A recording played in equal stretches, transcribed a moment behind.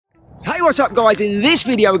Hey, what's up guys? In this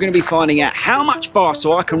video we're going to be finding out how much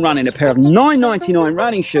faster I can run in a pair of $9.99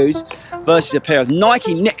 running shoes versus a pair of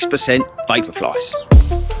Nike Next Percent Vaporflies.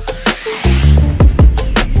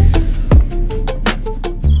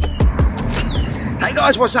 Hey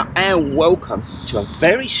guys, what's up and welcome to a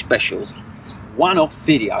very special one-off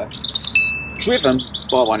video driven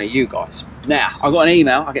by one of you guys. Now, I got an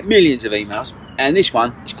email, I get millions of emails, and this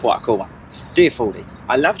one is quite a cool one. Dear Fordy,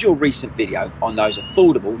 I loved your recent video on those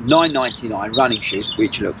affordable $9.99 running shoes,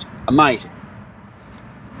 which looked amazing.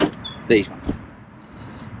 These ones.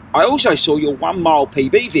 I also saw your 1 mile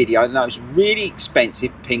PB video on those really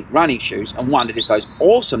expensive pink running shoes and wondered if those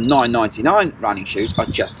awesome $9.99 running shoes are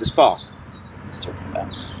just as fast. Let's talk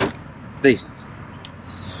about these ones.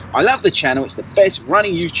 I love the channel, it's the best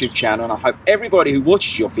running YouTube channel, and I hope everybody who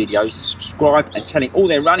watches your videos is subscribed and telling all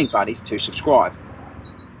their running buddies to subscribe.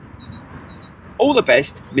 All the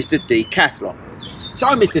best, Mr. Decathlon. So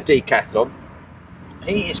Mr. Decathlon,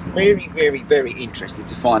 he is very interested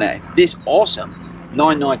to find out if this awesome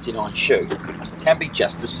 $9.99 shoe can be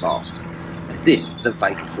just as fast as this, the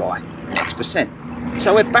Vaporfly Next Percent.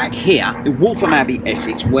 So we're back here in Waltham Abbey,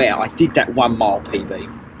 Essex, where I did that 1 mile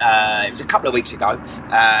PB. It was a couple of weeks ago,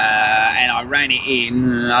 and I ran it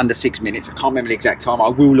in under 6 minutes. I can't remember the exact time. I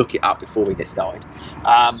will look it up before we get started.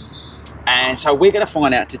 And so we're going to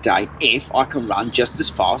find out today if I can run just as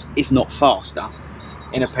fast, if not faster,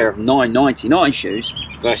 in a pair of $9.99 shoes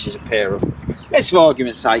versus a pair of, let's for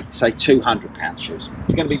argument's sake, say £200 shoes.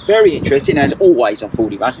 It's going to be very interesting, as always on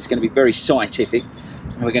Fordy Runs. It's going to be very scientific,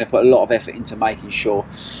 and we're going to put a lot of effort into making sure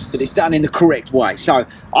that it's done in the correct way. So I'm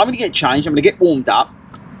going to get changed, I'm going to get warmed up,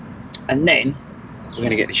 and then we're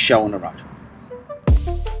going to get this show on the road.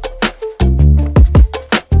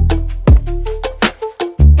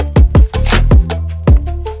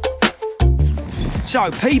 So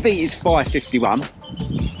PB is 551.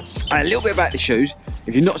 And a little bit about the shoes.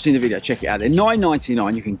 If you've not seen the video, check it out. They're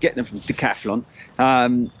 $9.99. You can get them from Decathlon,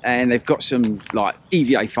 and they've got some like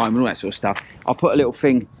EVA foam and all that sort of stuff. I'll put a little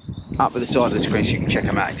thing up at the side of the screen so you can check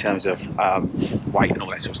them out in terms of weight and all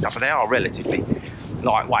that sort of stuff. But they are relatively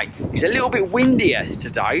lightweight. It's a little bit windier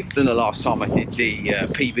today than the last time I did the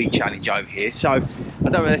PB challenge over here, so I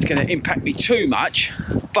don't know if that's going to impact me too much.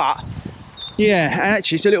 But yeah, and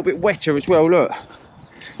actually it's a little bit wetter as well. Look.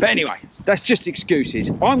 But anyway, that's just excuses.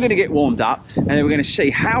 I'm going to get warmed up, and then we're going to see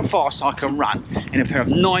how fast I can run in a pair of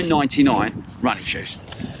 $9.99 running shoes.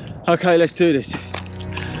 Okay, let's do this.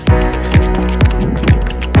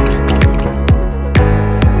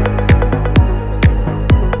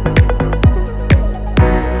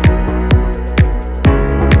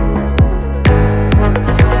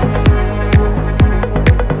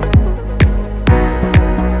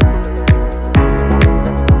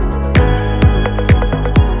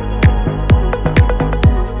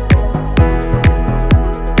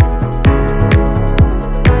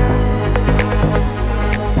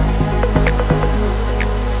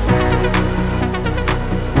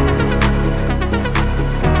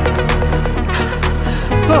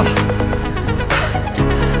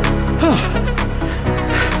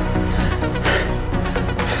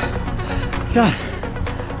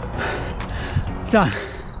 Done.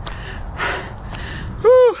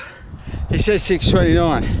 Woo. It says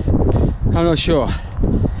 6:29. I'm not sure.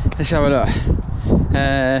 Let's have a look.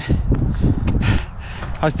 I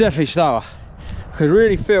was definitely slower. I could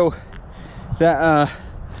really feel that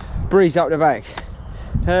breeze up the back.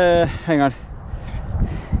 Hang on.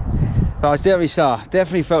 But I was definitely slower.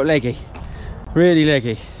 Definitely felt leggy. Really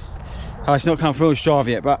leggy. Oh, it's not come full stride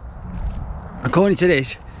yet, but according to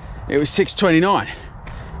this, it was 6:29,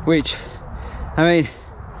 which, I mean,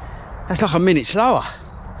 that's like a minute slower.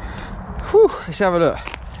 Whew, let's have a look.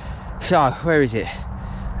 So, where is it?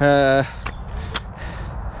 Bear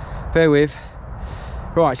with.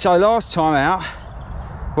 Right, so last time out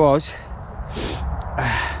was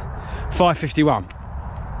 5:51.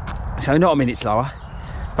 So not a minute slower,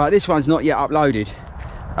 but this one's not yet uploaded.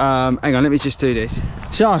 Hang on, let me just do this.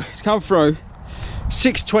 So, it's come through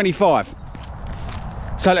 6:25.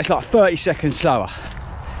 So that's like 30 seconds slower.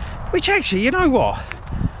 Which actually, you know what?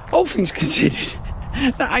 All things considered,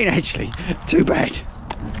 that ain't actually too bad.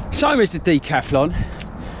 So Mr. Decathlon,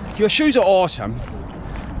 your shoes are awesome.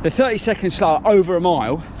 They're 30 seconds slower over a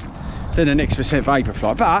mile than the Next Percent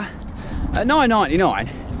Vaporfly, but at $9.99,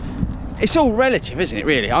 it's all relative, isn't it,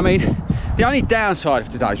 really? I mean, the only downside of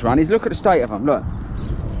today's run is look at the state of them, look.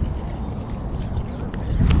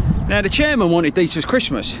 Now the chairman wanted these for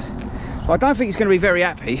Christmas, but I don't think he's going to be very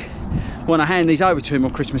happy when I hand these over to him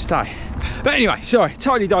on Christmas Day. But anyway, sorry,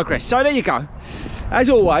 totally digress. So there you go. As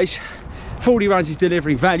always, Fordy Runs is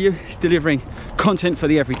delivering value, it's delivering content for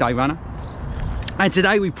the everyday runner. And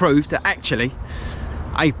today we proved that actually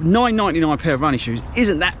a £9.99 pair of running shoes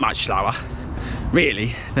isn't that much slower,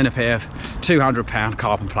 really, than a pair of £200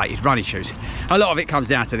 carbon plated running shoes. A lot of it comes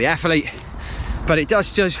down to the athlete, but it does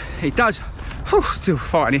still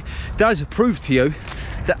fighting it, does prove to you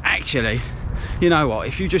that actually, you know what,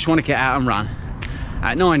 if you just want to get out and run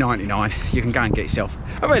at £9.99, you can go and get yourself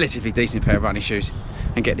a relatively decent pair of running shoes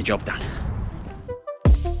and get the job done.